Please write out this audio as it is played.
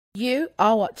You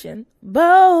are watching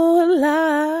BOA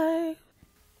Live.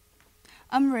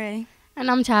 I'm Ray.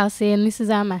 And I'm Chelsie, and this is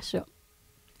our mashup.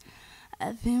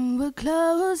 I think we're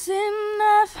close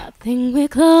enough. I think we're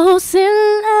close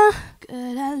enough.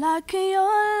 Good, I like your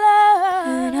love.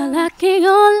 Good, I like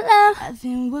your love. I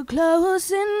think we're close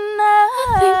enough.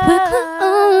 I think we're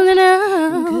close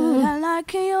enough. Good, I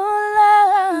like your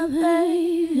love,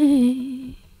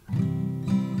 baby.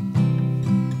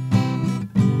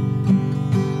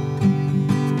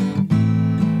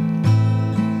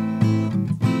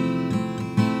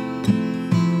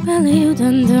 Well, you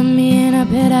done to me, and I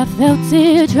bet I felt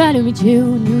it. Tried to reach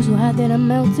you, knew so hot that I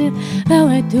melted. Fell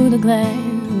right through the glass.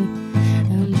 I'm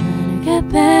trying to get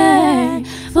back.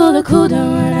 For the cool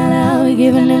down, run out, I'll be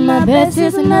giving it my best.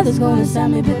 Here's nothing's gonna stop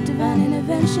me but divine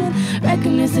intervention.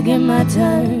 Reckon this again my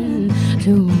turn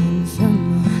to win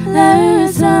some more.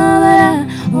 Learn some, but I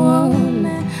won't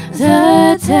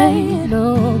hesitate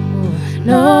no more,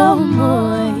 no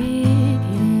more. You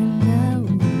can know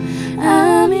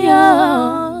I'm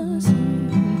yours.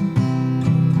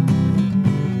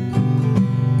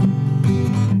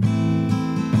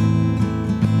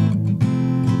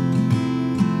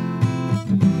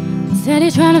 Steady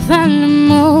trying to find a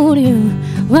motive.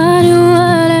 What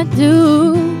I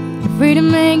do?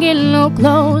 Freedom ain't getting no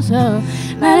closer.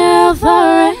 Matter how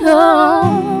far I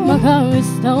go. My car is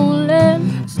stolen.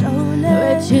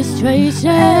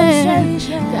 Registration.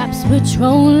 Cops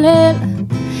patrolling.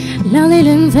 Now they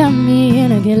done found me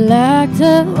and I get locked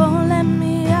up. Won't let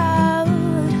me out.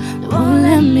 Won't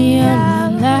let me out.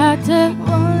 I'm locked up.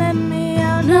 Won't let me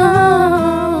out.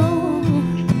 No.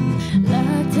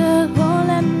 Locked up. Won't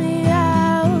let me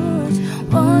out.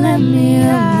 Won't let me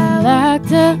out. I'm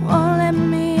locked up. Won't let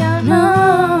me out.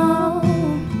 No.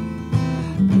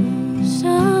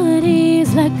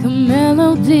 Shawty's like a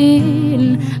melody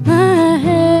in my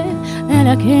head that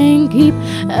I can't keep.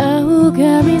 Oh,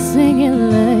 got me singing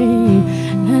like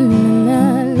la la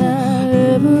la la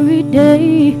every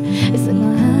day. It's in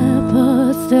my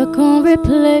iPod stuck on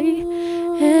replay.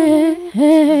 Hey,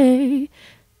 hey.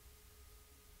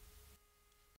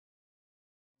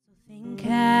 Think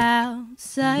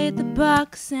outside the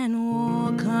box and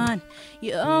walk on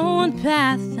your own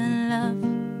path in love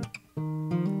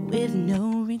with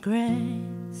no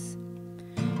regrets.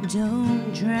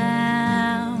 Don't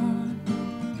drown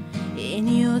in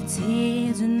your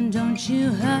tears and don't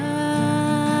you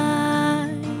hurt